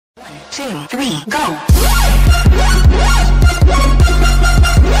2, 3, go!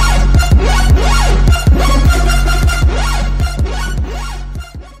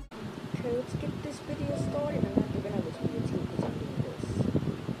 Okay, let's get this video started. I'm not gonna have this video too because I'm doing this.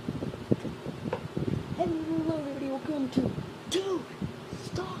 Hello everybody, welcome to Dude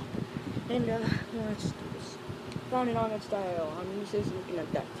Stop! And let's do this. Found it on that style. I'm usually looking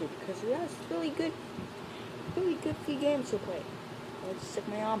at that too because it has really good free games to play. Let's set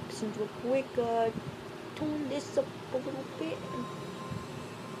my options real quick, tune this up a little bit.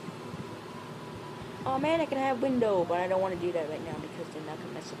 Oh man, I can have window, but I don't want to do that right now because then I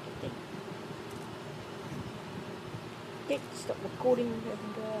can mess up the thing. Okay, stop recording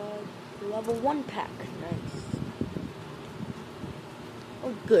and level 1 pack. Nice.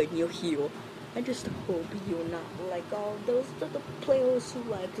 Oh good, you're here. I just hope you're not like all those other players who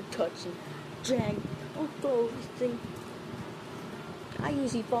like to touch and drag or throw this thing. I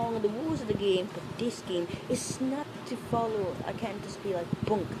usually follow the rules of the game, but this game is not to follow. I can't just be like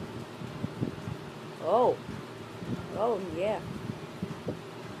bunk. Oh yeah.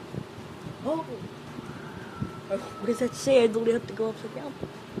 Oh, what does that say? I don't have to go upside down.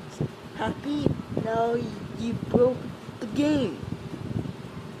 Happy? No, you broke the game.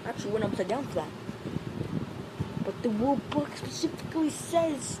 Actually went upside down for that. But the rule book specifically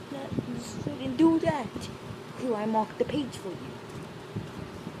says that you shouldn't do that. Here, I marked the page for you.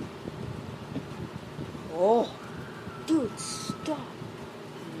 Oh, dude, stop.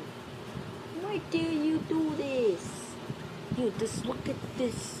 Why dare you do this? You just look at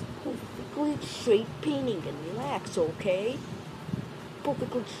this perfectly straight painting and relax, okay?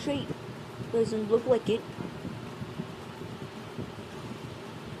 Perfectly straight. Doesn't look like it.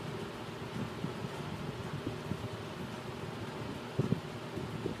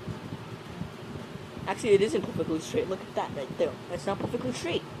 Actually, it isn't perfectly straight. Look at that right there. That's not perfectly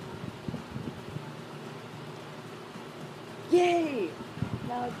straight. Yay!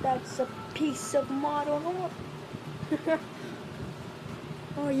 Now that's a piece of modern art.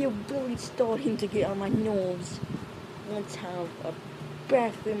 Oh, you're really starting to get on my nerves. Let's have a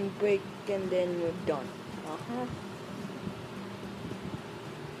bathroom break and then we're done.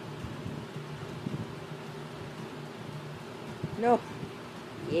 No.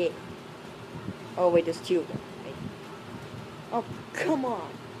 Yeah. Oh wait, there's two. Wait. Oh, come on.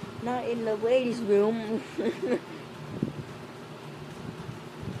 Not in the ladies' room.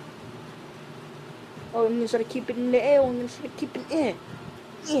 Oh, I'm gonna try to keep it in the air. I'm gonna try to keep it in.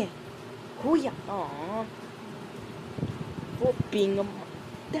 Yeah. Oh yeah. Aww. For being a monster.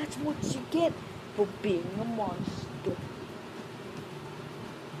 That's what you get for being a monster.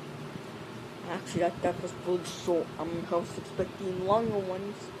 Actually, that was really short. I was expecting longer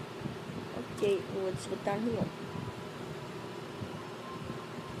ones. Okay, well, let's put down here.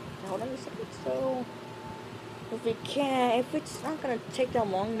 Now, hold on a second. So, if it's not gonna take that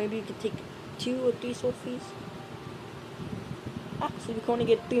long, maybe you can take 2 or 3 trophies. Actually, we can only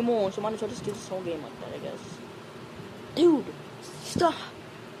get 3 more, so might as well just do this whole game like that, I guess. Dude, stop!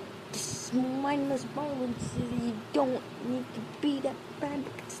 This mindless violence, you don't need to be that bad,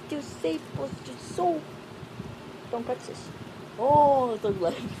 but it's still safe for your soul. Don't touch this. Oh, it's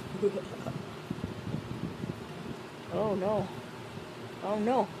like oh no. Oh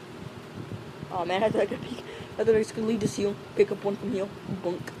no. Oh man, I thought I was gonna leave this here, pick up one from here,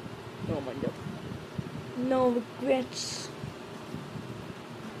 bunk. Oh my god. No regrets.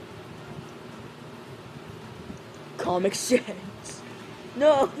 Comic Sans.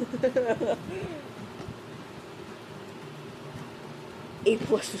 No. A+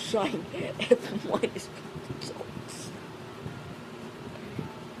 for shine. F- jokes.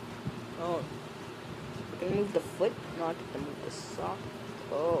 Oh. We can move the foot, not to move the sock.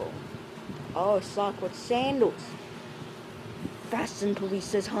 Oh. Oh, sock with sandals. Fasten police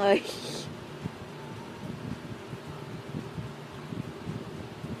says hi.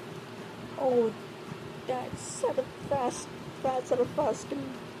 Oh, that's at a fast. That's at a fast.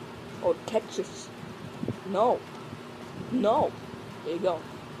 Oh, Tetris. No. No. There you go.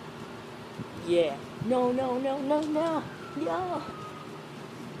 Yeah. No. No.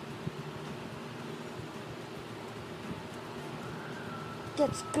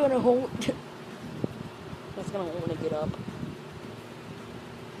 That's gonna hold. That's gonna hold when I get up.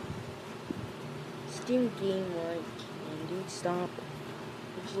 Steam game, right? And dude, stop.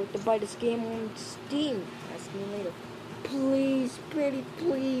 Would you like to buy this game on Steam? Ask me later. Please, pretty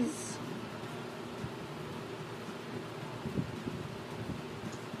please.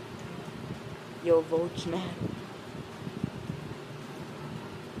 Your votes matter.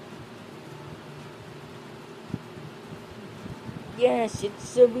 Yes,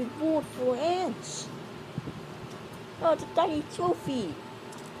 it's a reward for ants. Oh, it's a tiny trophy.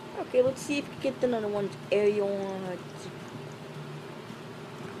 Okay, let's see if we get another one. Area on.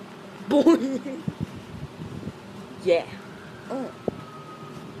 Boy. Yeah.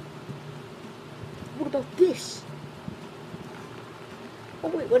 What about this? Oh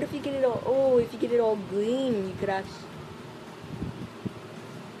wait, what if you get it all? Oh, if you get it all green, you could actually.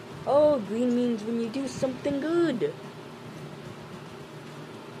 Oh, green means when you do something good.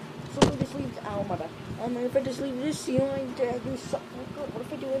 So we just leave. Oh my bad. If I just leave this, you know, I do something good. What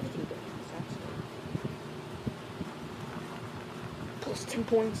if I do everything good? Plus 10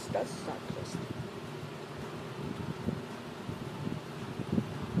 points. That's not plus.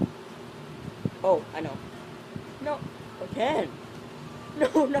 Oh, I know. No, I can.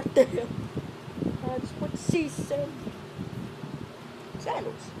 No, not there. That's what she said.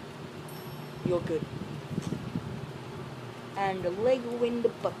 Sandals. You're good. And the Lego in the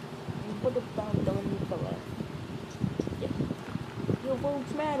bucket. What about the umbrella? Yeah. Your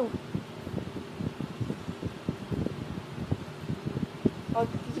votes matter. Oh,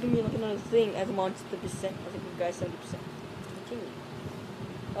 this is gonna be like another thing as a monster percent, as a good guy 70%. Continue.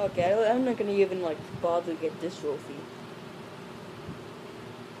 Okay, I'm not gonna even like bother to get this trophy.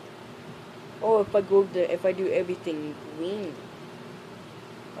 Oh, if I do everything green.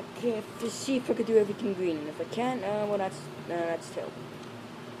 Okay, let's see if I could do everything green. And if I can't, well that's terrible.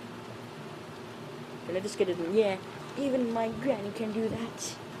 Can I just get it in? Yeah, even my granny can do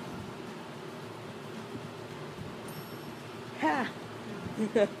that. Ha!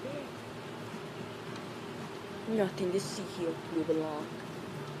 Nothing to see here. Move along.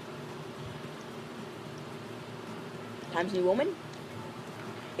 Times New Woman?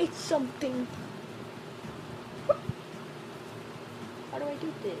 It's something. How do I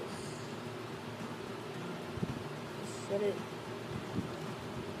do this? Set it.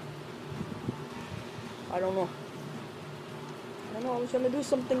 I don't know. I was trying to do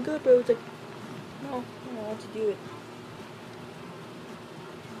something good, but it was like, no, I don't know how to do it.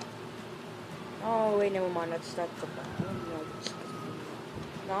 Oh, wait, never mind. That's the bottom.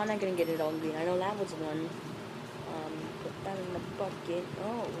 No, I'm not gonna get it all green. I know that was one. Put that in the bucket.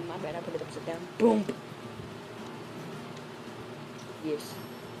 Oh, my bad. I put it upside down. Boom. Yes.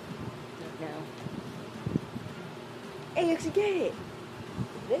 Not now. Hey, you actually get it.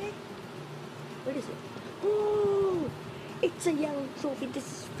 Is it? What is it? Oh, it's a yellow trophy. This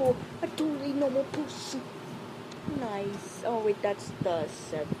is for a totally normal person. Nice. Oh wait, that's the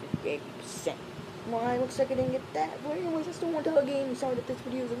 80%. Well, it looks like I didn't get that. But anyways, I still want to hug game. Sorry that this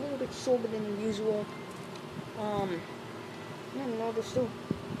video is a little bit shorter than usual. I don't know. There's still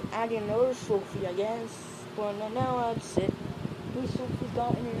adding another trophy, I guess. But now that's it. 3 trophies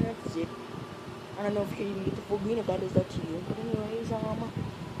gotten, and that's it. I don't know if you can even get the full green if that is up to you. But anyways,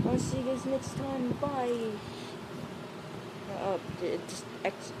 I'll see you guys next time. Bye. Just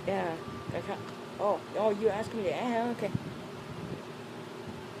X. Yeah. I can't. Oh, you're asking me to. Okay.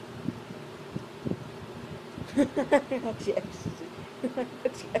 That's the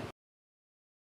X.